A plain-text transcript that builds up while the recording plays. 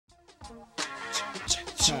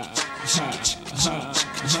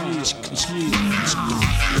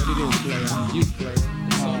You play.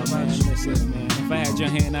 Oh man, listen, man. If I had your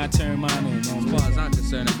hand, I'd turn mine in, man. As far as I'm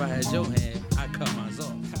concerned, if I had your hand, I'd cut mine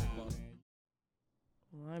off.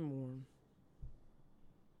 Well, I'm warm,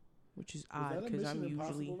 which is odd because I'm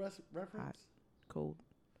usually hot, cold.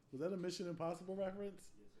 Was that a Mission Impossible reference?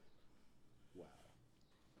 Wow.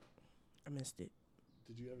 I missed it.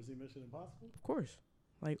 Did you ever see Mission Impossible? Of course,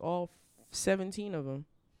 like all 17 of them.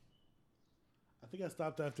 I think I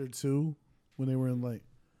stopped after 2 when they were in like.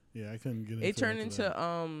 Yeah, I couldn't get into it. It turned into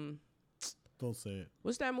Don't say it.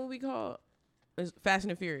 What's that movie called? It's Fast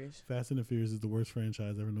and the Furious. Fast and the Furious is the worst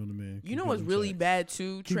franchise ever known to man. You know what's really bad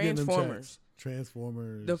too? Transformers.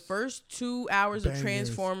 Transformers. The first 2 hours of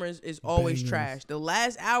Transformers is always trash. The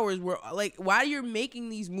last hours were like, why you're making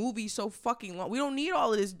these movies so fucking long? We don't need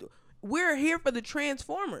all of this. We're here for the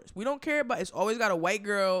Transformers. We don't care about. It's always got a white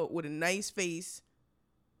girl with a nice face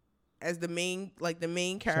as the main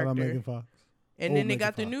character. Shout out Megan Fox. And then they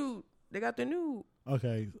got the new.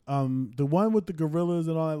 Okay. The one with the gorillas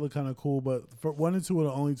and all that look kind of cool, but for 1 and 2 are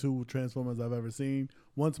the only 2 Transformers I've ever seen.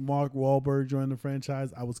 Once Mark Wahlberg joined the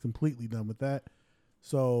franchise, I was completely done with that.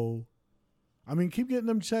 So, I mean, keep getting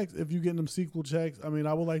them checks if you're getting them sequel checks. I mean,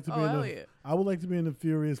 I would like to be I would like to be in the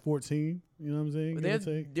Furious 14. You know what I'm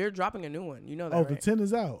saying? They're dropping a new one. You know that, right? the 10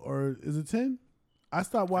 is out, or is it 10? I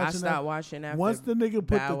stopped watching after once the nigga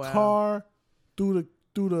put the car through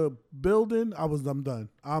the building, I'm done.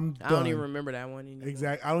 I don't even remember that one anymore.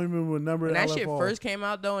 Exactly. I don't even remember what number when that shit first came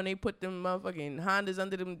out though, and they put them motherfucking Hondas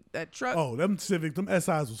under that truck. Oh, them Civic, them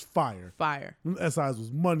SIs was fire. Them SIs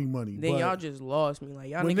was money. Then y'all just lost me. Like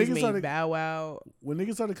y'all niggas made Bow Wow. When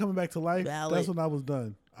niggas started coming back to life, that's when I was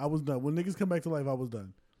done. When niggas come back to life, I was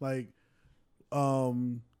done. Like,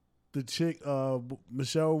 the chick,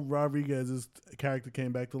 Michelle Rodriguez's character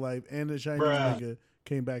came back to life, and the Chinese nigga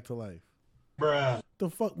came back to life. Bruh. The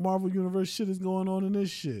fuck Marvel Universe shit is going on in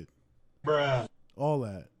this shit. Bruh. All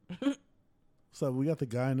that. So we got the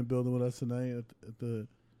guy in the building with us tonight at the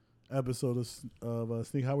episode of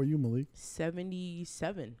Sneak. How are you, Malik?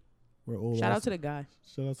 77. We're old. Shout out to the guy.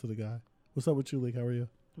 Shout out to the guy. What's up with you, Lee? How are you?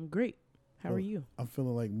 I'm great. How are you? I'm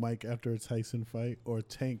feeling like Mike after a Tyson fight or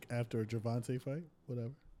Tank after a Gervonta fight.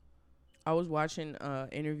 Whatever. I was watching an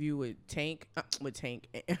interview with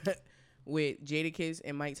with Jadakiss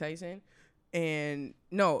and Mike Tyson. And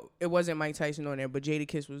no, it wasn't Mike Tyson on there, but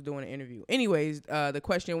Jadakiss was doing an interview. Anyways, the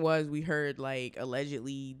question was, we heard like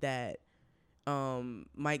allegedly that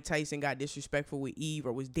Mike Tyson got disrespectful with Eve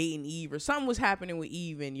or was dating Eve or something was happening with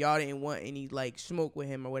Eve and y'all didn't want any like smoke with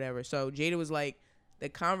him or whatever. So Jada was like, the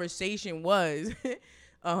conversation was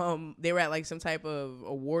they were at like some type of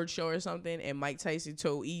award show or something, and Mike Tyson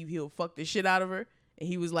told Eve he'll fuck the shit out of her. And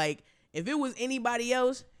he was like, if it was anybody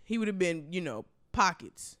else, he would have been,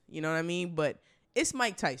 pockets, you know what I mean? But it's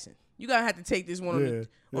Mike Tyson. You gotta have to take this one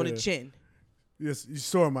on the chin. Yes, you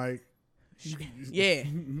saw Mike. Yeah.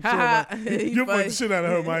 You fucked the shit out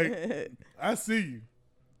of her, Mike. I see you,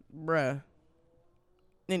 bruh.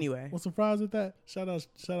 Anyway, what's the fries with that? Shout out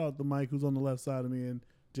to Mike, who's on the left side of me, and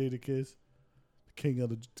Jadakiss, king of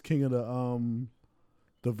the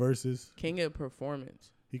verses, king of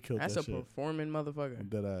performance. He killed That's that shit. That's a performing motherfucker.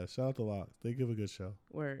 Dead ass. Shout out to Locks. They give a good show.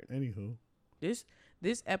 Word. Anywho. This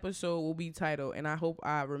episode will be titled, and I hope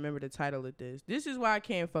I remember the title of this. This is why I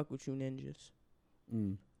can't fuck with you ninjas.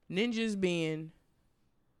 Ninjas being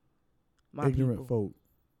my ignorant people. folk.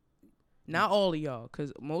 Not all of y'all,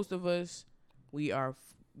 because most of us, we are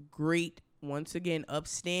great, once again,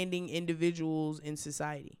 upstanding individuals in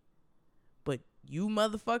society. But you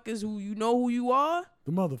motherfuckers who you know who you are.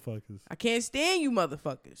 The motherfuckers. I can't stand you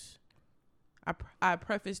motherfuckers. I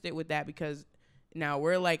prefaced it with that because now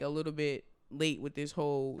we're like a little bit late with this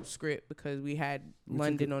whole script because we had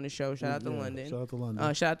London on the show. Shout out to London. Shout out to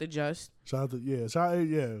London. Shout out to Just. Shout out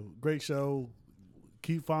to great show.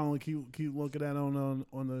 Keep following. Keep looking at it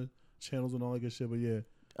on the channels and all that good shit. But yeah.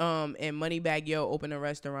 And Moneybag Yo opened a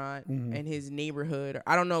restaurant in his neighborhood.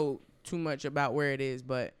 I don't know too much about where it is,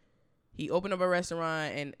 but he opened up a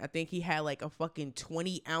restaurant and I think he had like a fucking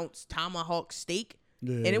 20-ounce tomahawk steak.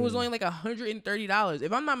 Yeah, and it was only like $130.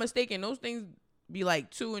 If I'm not mistaken, those things be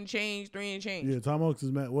like 2 and change, 3 and change. Yeah, tomahawks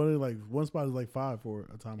is what are they like? One spot is like $5 for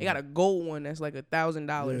a tomahawk. They got a gold one that's like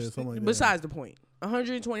 $1,000. Yeah, something like Besides the point,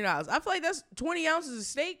 $120. I feel like that's 20 ounces of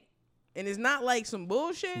steak, and it's not like some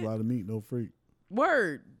bullshit. A lot of meat, no freak.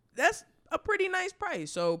 Word, that's a pretty nice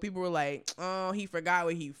price. So people were like, "Oh, he forgot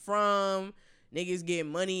where he from. Niggas get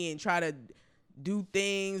money and try to do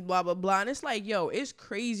things, blah blah blah." And it's like, yo, it's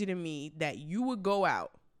crazy to me that you would go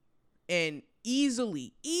out and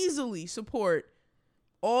easily support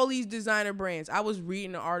all these designer brands. I was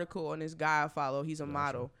reading an article on this guy I follow. He's a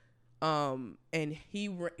model. And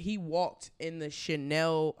he walked in the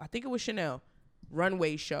Chanel, I think it was Chanel,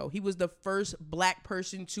 runway show. He was the first black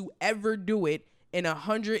person to ever do it in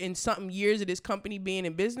 100 and something years of this company being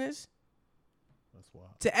in business. That's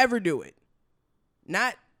wild. To ever do it.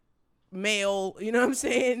 Not male, you know what I'm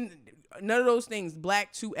saying? None of those things,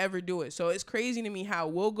 black to ever do it. So it's crazy to me how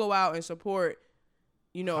we'll go out and support,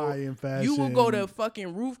 you know, high-end fashion. you will go to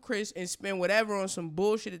fucking Ruth Chris and spend whatever on some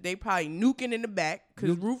bullshit that they probably nuking in the back,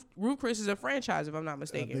 because Ruth Chris is a franchise, if I'm not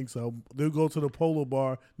mistaken. I think so. They'll go to the Polo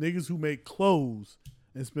Bar. Niggas who make clothes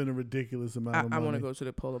and spend a ridiculous amount of money. I want to go to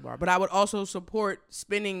the Polo Bar, but I would also support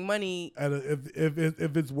spending money.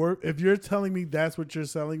 If it's worth, if you're telling me that's what you're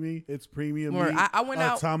selling me, it's premium meat. I went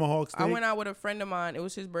out. Tomahawk steak. I went out with a friend of mine. It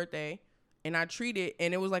was his birthday, and I treated,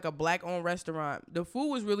 and it was like a black-owned restaurant. The food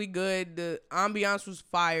was really good. The ambiance was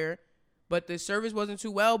fire, but the service wasn't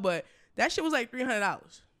too well. But that shit was like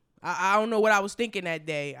 $300. I don't know what I was thinking that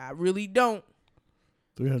day. I really don't.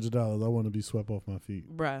 $300. I want to be swept off my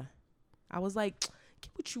feet, bruh. I was like, get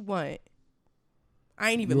what you want. I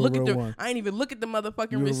ain't even look at the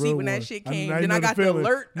motherfucking receipt when that shit came. Then I got the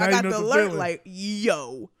alert. I got the alert like,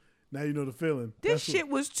 yo. Now you know the feeling. This shit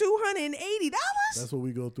was $280. That's what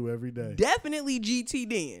we go through every day. Definitely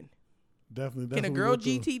GTDing. Definitely. Can a girl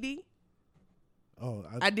GTD? Oh,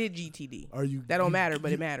 I did GTD. That don't matter,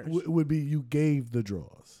 but it matters. It would be you gave the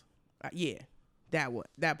draws. Yeah,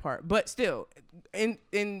 that part. But still,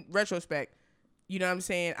 in retrospect, you know what I'm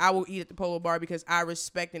saying? I will eat at the Polo Bar because I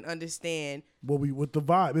respect and understand. Well, with the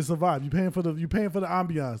vibe, it's a vibe. You paying for the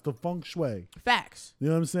ambiance, the feng shui. Facts. You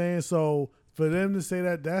know what I'm saying? So for them to say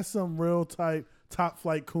that, that's some real top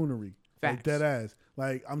flight coonery. Facts. Like that ass.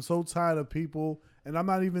 Like, I'm so tired of people, and I'm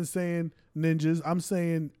not even saying ninjas. I'm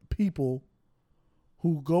saying people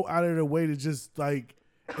who go out of their way to just like,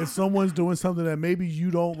 if someone's doing something that maybe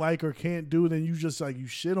you don't like or can't do, then you just like, you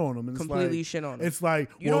shit on them. And completely shit on them. It's like,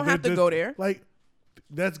 you don't have to go there. Like,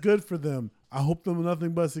 that's good for them. I hope them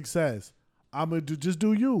nothing but success. I'm gonna just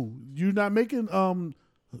do you. You're not making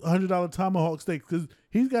 $100 tomahawk steak because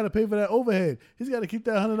he's got to pay for that overhead. He's got to keep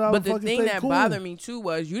that $100 But the fucking thing steak that cool. bothered me too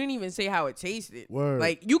was you didn't even say how it tasted. Word.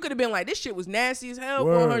 Like, you could have been like, this shit was nasty as hell.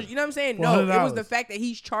 Word. 400. You know what I'm saying? No, $100. it was the fact that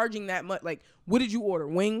he's charging that much. Like, what did you order?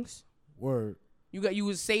 Wings? Word. You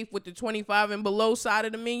was safe with the 25 and below side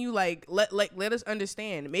of the menu. Like, let us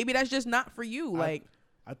understand. Maybe that's just not for you. Like,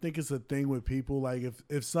 I think it's a thing with people. Like,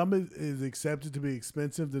 if something is accepted to be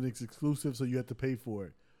expensive, then it's exclusive, so you have to pay for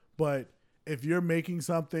it. But if you're making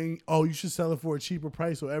something, you should sell it for a cheaper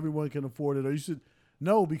price so everyone can afford it. Or you should,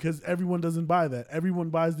 no, because everyone doesn't buy that. Everyone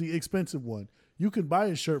buys the expensive one. You can buy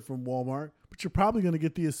a shirt from Walmart, but you're probably going to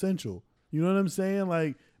get the essential. You know what I'm saying?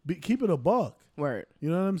 Like, keep it a buck. Word. You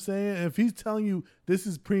know what I'm saying? And if he's telling you this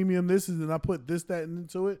is premium, and I put this, that,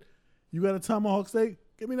 into it, you got a tomahawk steak?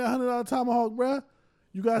 Give me that $100 tomahawk, bruh.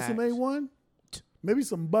 You got some A1? Maybe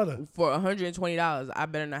some butter. For $120, I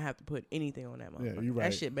better not have to put anything on that motherfucker. Yeah, you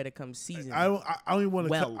right. That shit better come seasoned. I don't even want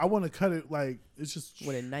to well. cut. I want to cut it like, it's just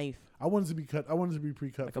with a knife. I want it to be cut. I want it to be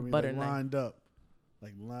pre-cut like for a me, butter like knife. lined up.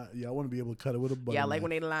 Like, I want to be able to cut it with a butter Yeah, I like knife. when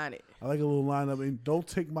they line it. I like a little line up. And don't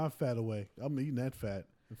take my fat away. I'm eating that fat.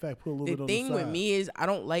 In fact, put a little bit on the side. The thing with me is I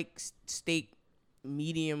don't like steak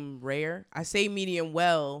medium rare. I say medium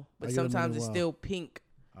well, but sometimes it's still pink.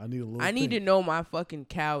 I need a little I need to know my fucking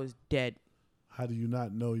cow is dead. How do you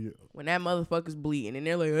not know when that motherfucker's bleeding and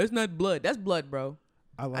they're like, that's not blood. That's blood, bro.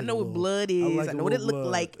 I know what blood is. I know what it looked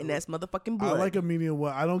like, and that's motherfucking blood. I like a medium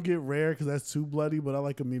well. I don't get rare because that's too bloody, but I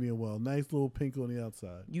like a medium well. Nice little pink on the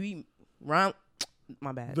outside. You eat round.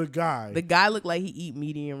 My bad. The guy looked like he eat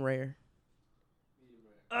medium rare.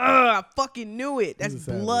 I fucking knew it. That's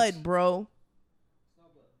blood, bro.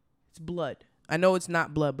 It's blood. I know it's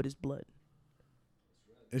not blood, but it's blood.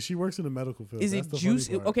 And she works in the medical field. Is it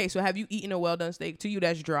juicy? Okay, so have you eaten a well-done steak? To you,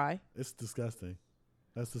 that's dry. It's disgusting.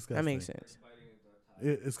 That's disgusting. That makes sense.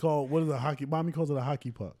 It's called, what is a hockey? Mommy calls it a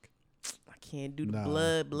hockey puck. I can't do the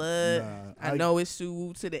blood. Nah, I know it's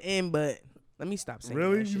Sue to the end, but let me stop saying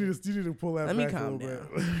really? that You need to pull that let back me calm a little down.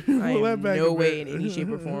 bit. I am no way in any shape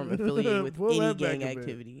or form affiliated with any gang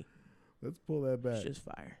activity. Let's pull that back. It's just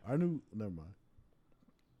fire. Never mind.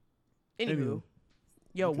 Anywho.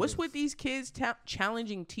 Yo, what's with these kids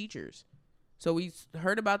challenging teachers? So we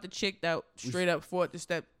heard about the chick that straight up fought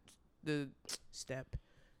the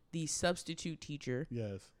substitute teacher.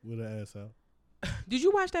 Yes, with her ass out. Did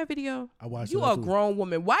you watch that video? I watched it. You a grown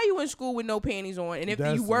woman. Why are you in school with no panties on? And if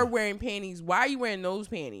you were wearing panties, why are you wearing those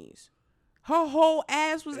panties? Her whole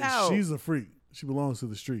ass was out. She's a freak. She belongs to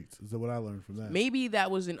the streets. Is that what I learned from that? Maybe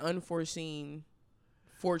that was an unforeseen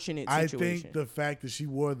fortunate I situation. think the fact that she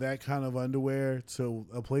wore that kind of underwear to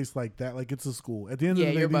a place like that, like it's a school. At the end Yeah,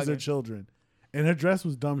 of the you're day, these are bugging. children. And her dress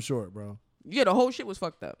was dumb short, bro. Yeah, the whole shit was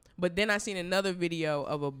fucked up. But then I seen another video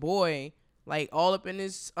of a boy like all up in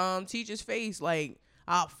his teacher's face, like,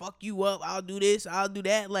 I'll fuck you up, I'll do this, I'll do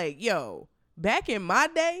that. Like, yo, back in my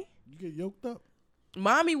day, You get yoked up.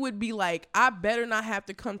 mommy would be like, I better not have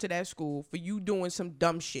to come to that school for you doing some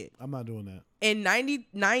dumb shit. I'm not doing that. And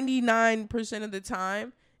 99% of the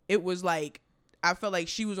time, it was like, I felt like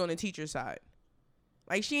she was on the teacher's side.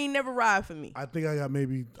 Like, she ain't never ride for me. I think I got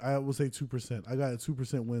maybe, I would say 2%. I got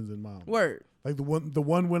 2% wins in mom. Word. Like the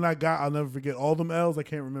one win I got, I'll never forget. All them L's, I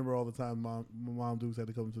can't remember all the time. My mom Dukes had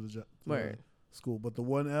to come to the Word. school. But the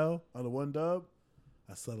one L or the one dub,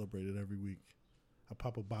 I celebrate it every week. I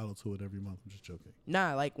pop a bottle to it every month. I'm just joking.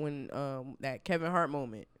 Nah, like when that Kevin Hart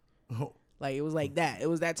moment. Oh, Like, it was like that. It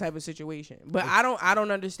was that type of situation. But I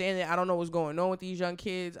don't understand it. I don't know what's going on with these young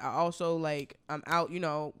kids. I also, like, I'm out, you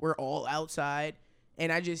know, we're all outside.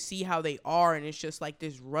 And I just see how they are. And it's just like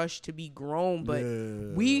this rush to be grown. But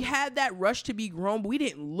yeah. we had that rush to be grown, but we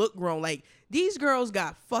didn't look grown. Like, these girls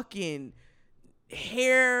got fucking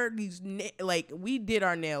hair. Like, we did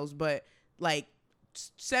our nails, but, like,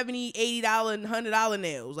 $70, $80, and $100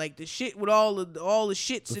 nails. Like, the shit with all the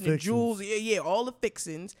shits The and the fixins. jewels. Yeah, all the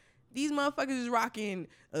fixins. These motherfuckers is rocking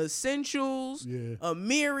Essentials, Yeah.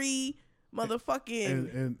 Amiri,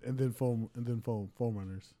 motherfucking and then foam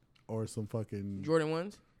runners or some fucking Jordan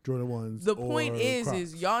 1s. Jordan ones. The point or is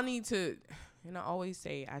Crocs. y'all need to, and I always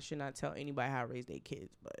say I should not tell anybody how to raise their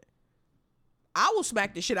kids, but I will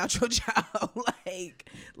smack the shit out your child. Like,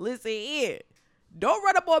 listen here. Don't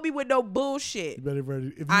run up on me with no bullshit. You better be ready.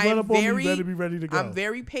 If you I'm run up on me, very- you better be ready to go. I'm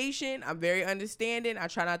very patient. I'm very understanding. I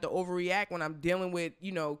try not to overreact when I'm dealing with,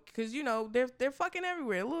 you know, because, you know, they're fucking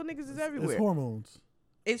everywhere. Little niggas is everywhere. It's hormones.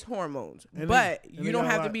 It's hormones. And But and you they don't got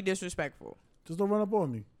a have to lot- be disrespectful. Just don't run up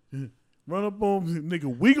on me. Run up on me,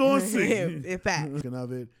 nigga. We gonna see. In fact.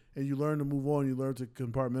 Of it, and you learn to move on. You learn to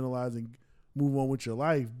compartmentalize and move on with your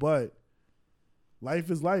life. But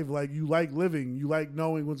life is life. Like, you like living. You like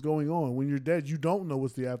knowing what's going on. When you're dead, you don't know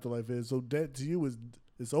what the afterlife is. So dead to you is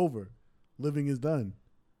it's over. Living is done.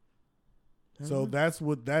 So that's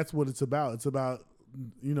what it's about. It's about,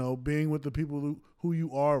 you know, being with the people who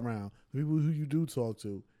you are around, the people who you do talk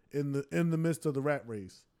to in the midst of the rat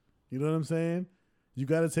race. You know what I'm saying? You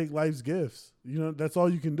got to take life's gifts. You know, that's all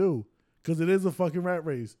you can do, because it is a fucking rat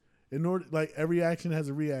race. In order, like, every action has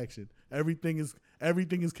a reaction. Everything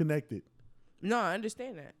is connected. No, I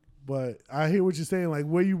understand that. But I hear what you're saying. Like,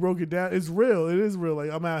 where you broke it down, it's real. It is real.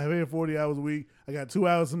 Like, I'm out here 40 hours a week. I got 2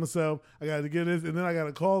 hours to myself. I got to get this, and then I got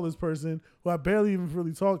to call this person who I barely even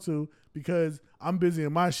really talk to, because I'm busy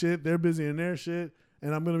in my shit. They're busy in their shit,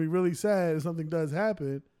 and I'm gonna be really sad if something does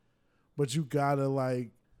happen. But you gotta,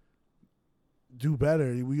 like, do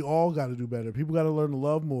better. We all got to do better. People got to learn to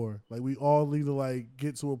love more. Like, we all need to, like,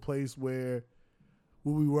 get to a place where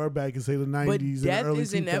we were back in, say, the 90s But and death early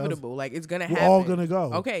is 2000s. inevitable. Like, it's gonna We're happen. all gonna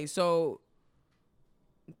go. Okay, so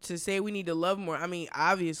to say we need to love more, I mean,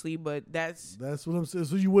 obviously, but that's That's what I'm saying.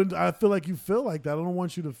 So you wouldn't. I feel like you feel like that. I don't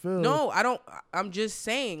want you to feel. no, I don't. I'm just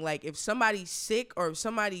saying, like, if somebody's sick or if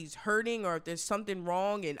somebody's hurting or if there's something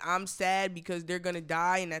wrong and I'm sad because they're gonna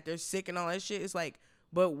die and that they're sick and all that shit, it's like,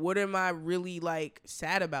 but what am I really, like,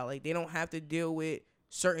 sad about? Like, they don't have to deal with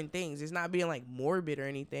certain things. It's not being, like, morbid or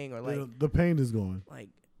anything, or like The pain is gone. like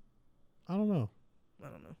I don't know. I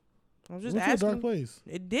don't know. I was just What's your dark asking. place?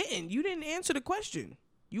 It didn't. You didn't answer the question.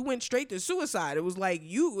 You went straight to suicide. It was like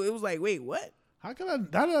It was like, wait, what? How did I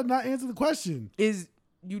not answer the question?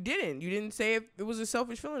 You didn't say if it was a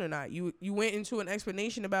selfish feeling or not. You went into an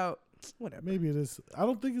explanation about whatever. Maybe it is. I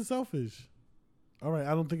don't think it's selfish. All right,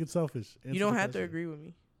 I don't think it's selfish. Answer You don't the have to question. agree with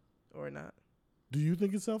me or not. Do you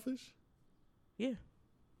think it's selfish? Yeah.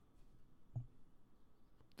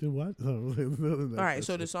 Then what? All right.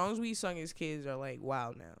 So the songs we sung as kids are like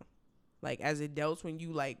wild now. Like, as adults, when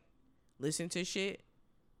you, like, listen to shit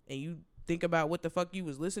and you think about what the fuck you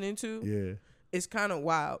was listening to, Yeah. it's kind of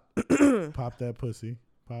wild. Pop that pussy.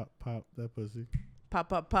 Pop that pussy. Pop,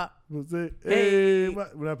 pop, pop. What's it? Hey. Hey,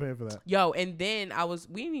 we're not paying for that. Yo, and then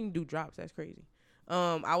we didn't even do drops. That's crazy.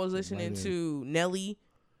 I was listening to Nelly.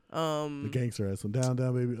 The gangster ass one. Down,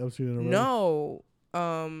 baby. Up, street in the road.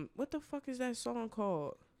 No. What the fuck is that song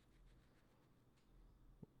called?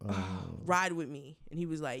 Ride With Me. And he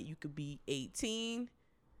was like, you could be 18,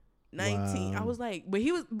 19. Wow. I was like, but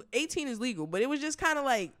 18 is legal, but it was just kind of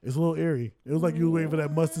like, It's a little eerie. It was like you were waiting for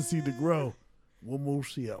that mustard seed to grow. One more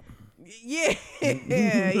step. Yeah,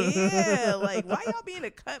 yeah. Like, why y'all be in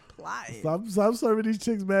a cut plotting? Stop serving these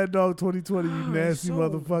chicks Mad Dog 2020, you nasty So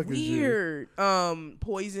motherfuckers. Weird.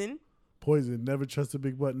 Poison. Poison. Never trust a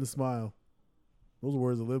big button to smile. Those are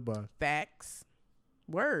words to live by. Facts.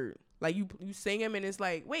 Word. Like you sing them and it's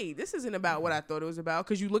like, wait, this isn't about what I thought it was about.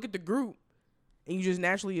 Because you look at the group and you just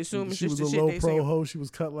naturally assume it's She just was the a shit low they pro sing. hoe. She was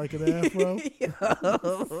cut like an afro.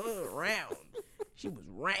 Round. She was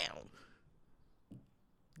round.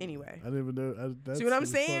 Anyway. I didn't even know. See what I'm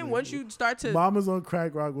saying? Funny. Once you start to Mama's on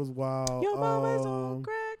Crack Rock was wild. Yo, mama's on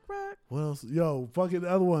crack rock. What else? Yo, fucking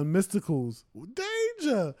other one, Mysticals.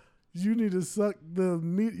 Danger. You need to suck the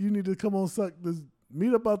meat. You need to come on suck this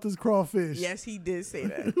meat about this crawfish. Yes, he did say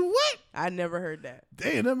that. What? I never heard that.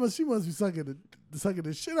 Damn, she must be sucking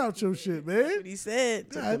the shit out your shit, man. That's what he said.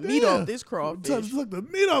 Took the God meat damn. off this crawfish. Suck the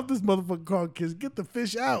meat off this motherfucking crawfish. Get the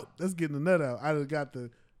fish out. That's getting the nut out. I done got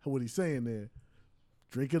what he's saying there.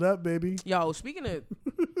 Drink it up, baby. Yo, speaking of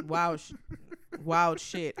wild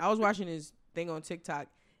shit, I was watching this thing on TikTok,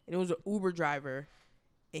 and it was an Uber driver,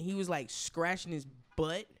 and he was like scratching his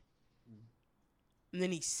butt, and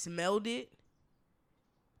then he smelled it.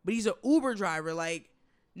 But he's an Uber driver. Like,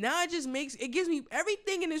 now it gives me,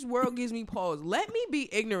 everything in this world gives me pause. Let me be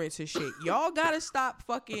ignorant to shit. Y'all gotta stop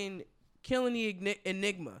fucking killing the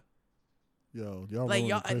enigma. Yo, y'all Like,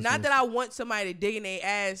 y'all, Christmas. not that I want somebody to dig in their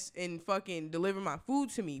ass and fucking deliver my food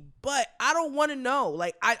to me, but I don't want to know.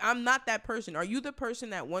 Like, I'm not that person. Are you the person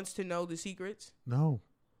that wants to know the secrets? No,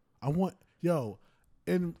 I want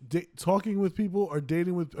and talking with people or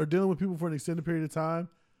dealing with people for an extended period of time,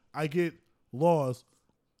 I get lost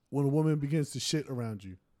when a woman begins to shit around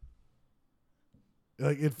you.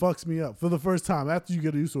 Like, it fucks me up for the first time. After you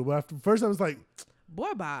get used to it, but after the first time, it's like,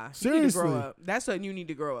 Boy, bye. Seriously. You need to grow up. That's something you need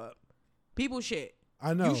to grow up. People shit.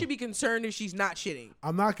 I know. You should be concerned if she's not shitting.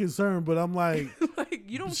 I'm not concerned, but I'm like, Like,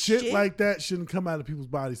 you don't shit like that shouldn't come out of people's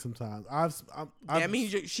bodies sometimes. That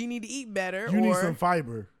means she need to eat better. you or, need some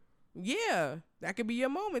fiber. Yeah, that could be your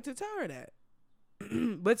moment to tell her that.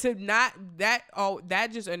 But to not that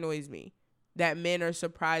just annoys me. That men are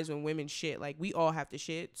surprised when women shit. Like, we all have to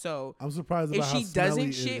shit. So I'm surprised if about how she smelly doesn't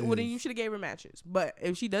it shit, well then is. you should have gave her matches. But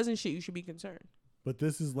if she doesn't shit, you should be concerned. But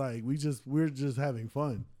this is like we're just having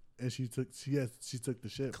fun, and she took the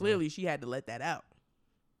shit. Clearly, she had to let that out.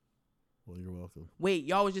 Bro. Well, you're welcome. Wait,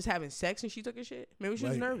 y'all was just having sex and she took a shit? Maybe she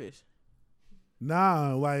was Like, nervous.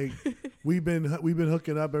 Nah, like we've been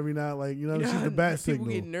hooking up every night. Like, you know, You know she's how the bat people signal.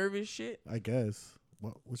 get nervous shit. I guess.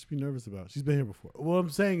 What she be nervous about? She's been here before. What I'm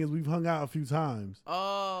saying is we've hung out a few times,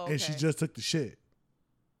 Oh, okay. and she just took the shit.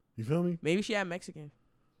 You feel me? Maybe she had Mexican.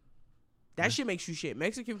 That shit makes you shit.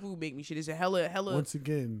 Mexican food make me shit. It's a hella Once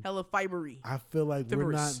again, fibery. I feel like we're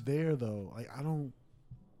Fibrous. not there though. Like,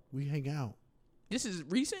 we hang out. This is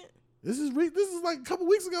recent. This is like a couple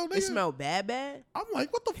weeks ago. Nigga. It smelled bad. I'm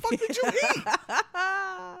like, what the fuck did you eat?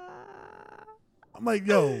 I'm like,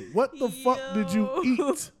 yo, what the fuck did you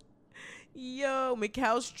eat? Yo,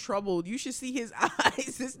 McCall's troubled. You should see his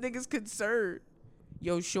eyes. This nigga's concerned.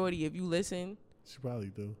 Yo, shorty, if you listen, She probably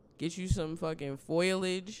do. get you some fucking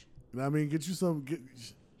foliage. You know what I mean, get you some.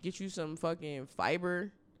 Get you some fucking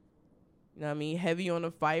fiber. You know what I mean? Heavy on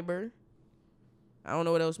the fiber. I don't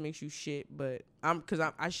know what else makes you shit, but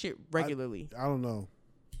I shit regularly. I don't know.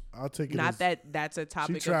 I'll take it. Not as, that that's a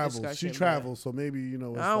topic she travels. of discussion. She travels, so maybe it's I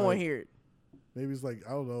don't want like, to hear it. Maybe it's like,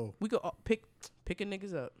 I don't know. We could pick a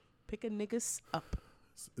niggas up. Pick a niggas up.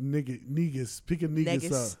 Niggas. Pick a niggas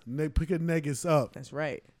Negus. up. Pick a niggas up. That's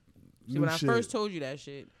right. See, New when shit. I first told you that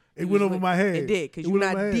shit, It went over my head. It did, because It you're went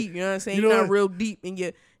over my not head. deep. You know what I'm saying? You know You're not what? real deep in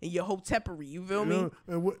your hotepery. You feel me?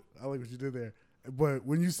 I like what you did there. But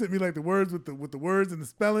when you sent me like the words with the words and the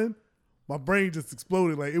spelling, my brain just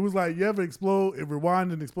exploded. Like, it was like, you ever explode and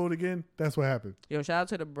rewind and explode again? That's what happened. Yo, shout out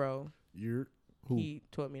to the bro. You're who? He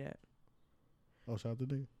taught me that. Oh, shout out to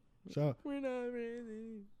nigga. Shout out. We're not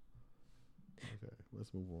ready. Okay,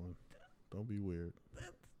 let's move on. Don't be weird.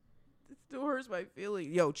 It still hurts my feelings.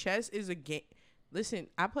 Yo, chess is a game. Listen,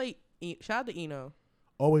 I play. Shout out to Eno.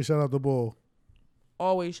 Always shout out the bull.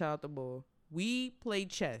 Always shout out the bull. We play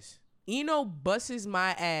chess. Eno busts my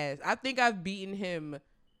ass. I think I've beaten him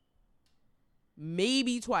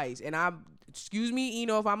maybe twice. And excuse me,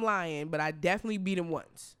 Eno, if I'm lying, but I definitely beat him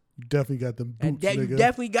once. You definitely got them And boots, nigga. you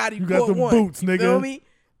definitely got it. You got them boots, You nigga. feel me?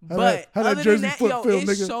 How But that other Jersey than that, foot yo, feel,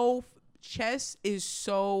 it's nigga? so chess is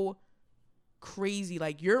so crazy.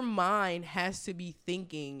 Like, your mind has to be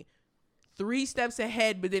thinking 3 steps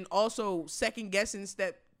ahead, but then also second guessing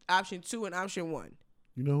option 2 and option 1.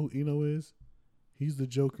 You know who Eno is? He's the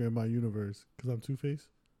Joker in my universe. Because I'm Two-Face.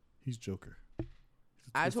 He's Joker.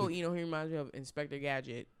 I told Eno he reminds me of Inspector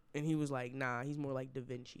Gadget, and he was like, nah, he's more like Da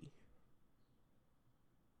Vinci.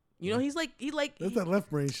 You know, he's like That's that left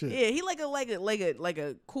brain shit. yeah, he like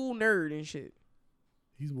a cool nerd and shit.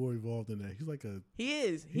 He's more evolved than that. He's like a. He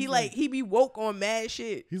is. He's He be woke on mad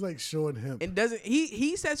shit. He's like showing him. And doesn't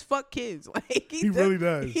he says fuck kids. Like He really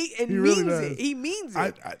does. He He really means does. it. He means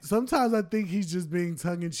it. I sometimes I think he's just being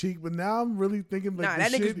tongue in cheek, but now I'm really thinking like Nah, the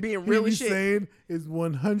that nigga's shit being he real be as shit. saying is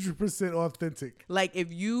 100% authentic. Like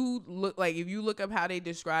if you look up how they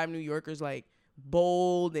describe New Yorkers, like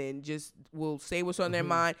bold and just will say what's on their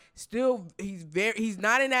mind. Still, he's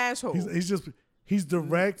not an asshole. He's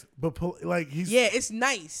direct, but yeah, it's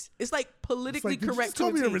nice. It's like it's politically like, did you correct. just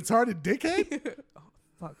call me a T. retarded dickhead? Oh,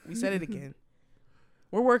 fuck, we said it again.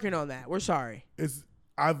 We're working on that. We're sorry.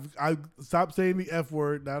 I've stopped saying the F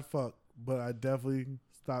word, not fuck, but I definitely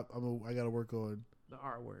stopped. I got to work on The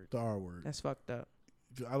R word. the R word. That's fucked up.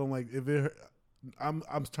 I don't like if it. I'm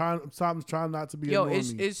trying not to be. Yo,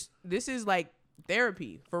 annoying me. this is like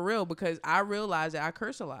therapy for real because I realize that I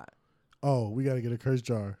curse a lot. Oh, we got to get a curse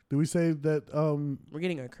jar. Did we say that? We're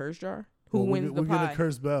getting a curse jar. Who well, wins the we're pie? getting a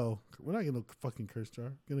curse bell. We're not getting a fucking curse jar.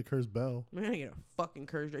 We're getting a curse bell, We're gonna get a fucking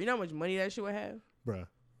curse jar. You know how much money that shit would have? bruh.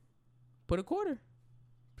 Put a quarter.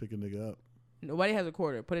 Pick a nigga up. Nobody has a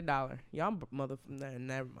quarter. Put $1. Y'all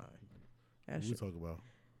never mind. That What we shit. talk about?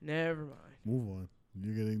 Never mind. Move on.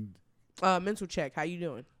 You're getting. Mental check. How you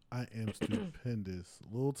doing? I am stupendous.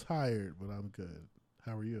 A little tired, but I'm good.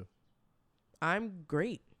 How are you? I'm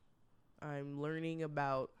great. I'm learning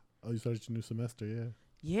about. Oh, you started your new semester, yeah.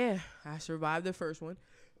 Yeah, I survived the first one.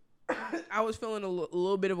 I was feeling a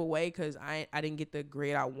little bit of a way because I didn't get the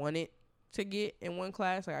grade I wanted to get in one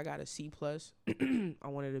class. Like I got a C+. I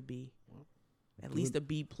wanted a B. At least a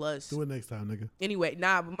B+. Do it next time, nigga. Anyway,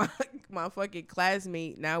 but my fucking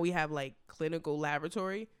classmate, now we have like clinical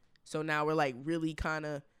laboratory. So now we're like really kind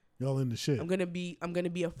of. Y'all in the shit. I'm gonna be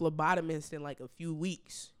a phlebotomist in like a few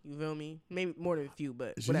weeks. You feel me? Maybe more than a few,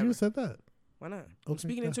 but Should whatever. you have said that? Why not? I'm Okay,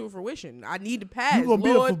 speaking yeah. into fruition. I need to pass. You gonna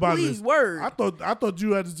Lord, be a phlebotomist? please, word. I thought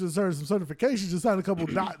you had to just earn some certifications, just sign a couple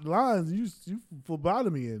dot lines. You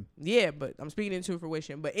phlebotomy in. Yeah, but I'm speaking into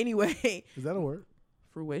fruition. But anyway, Is that a word?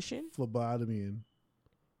 fruition? Phlebotomy in.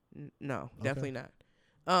 No, Okay. definitely not.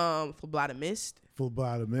 Phlebotomist.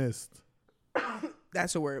 Phlebotomist.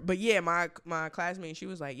 That's a word. But yeah, my classmate, she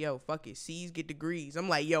was like, yo, fuck it. C's get degrees. I'm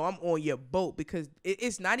like, yo, I'm on your boat because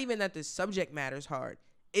it's not even that the subject matter's hard.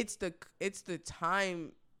 It's the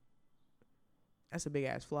time. That's a big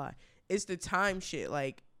ass fly. It's the time shit.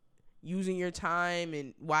 Like using your time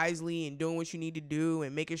and wisely and doing what you need to do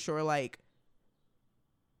and making sure like.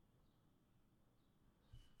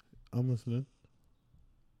 I'm listening.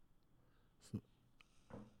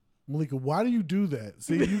 Malika, why do you do that?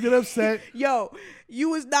 See, you get upset. Yo, you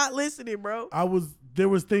was not listening, bro. There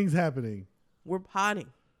was things happening. We're potting.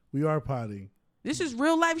 We are potting. This is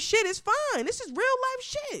real life shit. It's fine. This is real life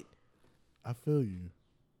shit. I feel you.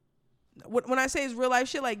 When I say it's real life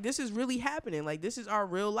shit, like this is really happening. Like this is our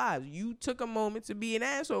real lives. You took a moment to be an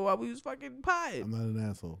asshole while we was fucking potting. I'm not an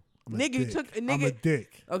asshole. I'm Nigga, a you dick. took- I'm nigga- a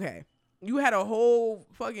dick. Okay. You had a whole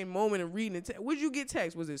fucking moment of reading the text. What'd you get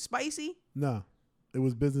text? Was it spicy? No, it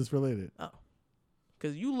was business related. Oh.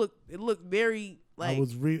 Cause it looked very like I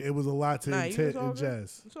was reading. It was a lot to Nah, you was all good.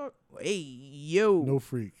 ingest. It's all- hey, yo. No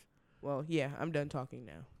freak. Well, yeah, I'm done talking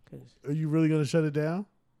now. Cause Are you really gonna shut it down?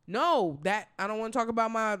 no, that I don't want to talk about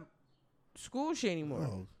my school shit anymore.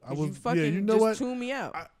 Oh, I 'Cause was. you fucking You know just what? tuned me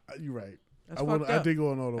out. You're right. That's I fucked up. did go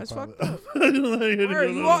on That's autopilot. fucked up. I didn't let you Word,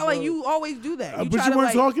 go you on all like autopilot. you always do that. You But try you to, weren't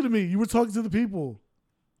like, talking to me. You were talking to the people.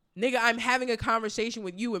 nigga, I'm having a conversation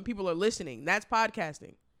with you and people are listening. That's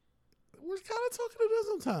podcasting. We're kind of talking to them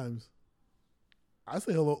sometimes. I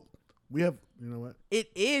say hello. We have. You know what? It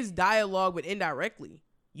is dialogue, but indirectly.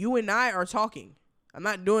 You and I are talking. I'm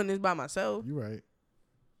not doing this by myself. You're right.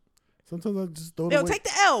 Sometimes I just throw Yo, the weight. take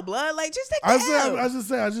the L, blood. Like, just take the L.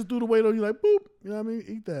 I just threw the weight on you like boop. You know what I mean?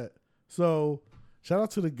 Eat that. So shout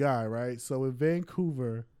out to the guy, right? So in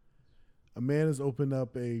Vancouver, a man has opened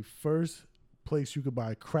up a first place you could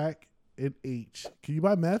buy crack and H. Can you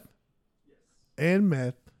buy meth? Yes. And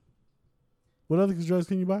meth. What other drugs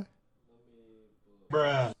can you buy?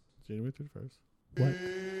 Bruh. January 31st. What?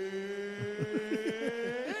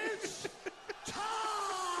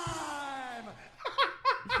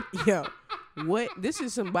 Yo, what? This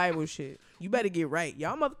is some Bible shit. You better get right.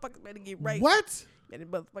 Y'all motherfuckers better get right. What? Better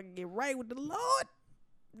motherfucking get right with the Lord.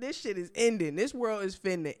 This shit is ending. This world is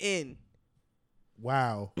finna end.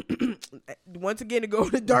 Wow. Once again, to go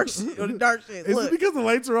to dark shit. On the dark shit. Is Look, it because the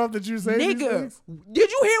lights are off that you're saying these nigga, things?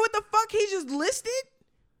 did you hear what the fuck he just listed?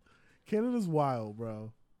 Canada's wild,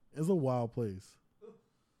 bro. It's a wild place.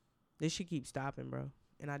 This shit keeps stopping, bro.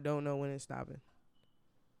 And I don't know when it's stopping.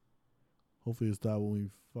 Hopefully it stopped when we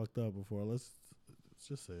fucked up before. Let's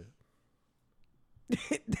just say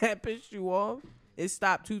it. That pissed you off? It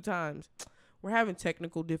stopped 2 times. We're having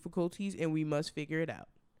technical difficulties and we must figure it out.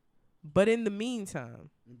 But in the meantime,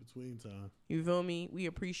 In between time. you feel me? We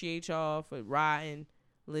appreciate y'all for riding,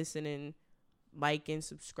 listening, liking,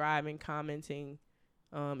 subscribing, commenting.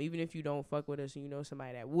 Even if you don't fuck with us and you know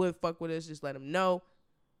somebody that would fuck with us, just let them know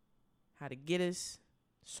how to get us.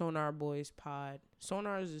 Sonar Boys Pod.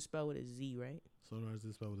 Sonar is spelled with a Z, right? Sonar's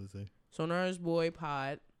is spelled with a Z. Sonar's Boy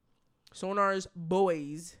Pod. Sonar's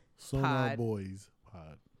Boys. Sonar Pod. Boys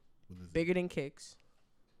Pod. With a Z. Bigger than Kicks.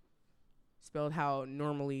 Spelled how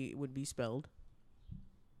normally it would be spelled.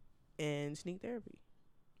 And Sneak Therapy.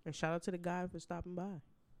 And shout out to the guy for stopping by.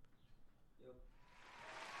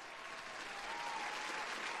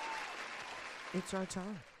 It's our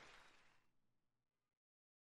time.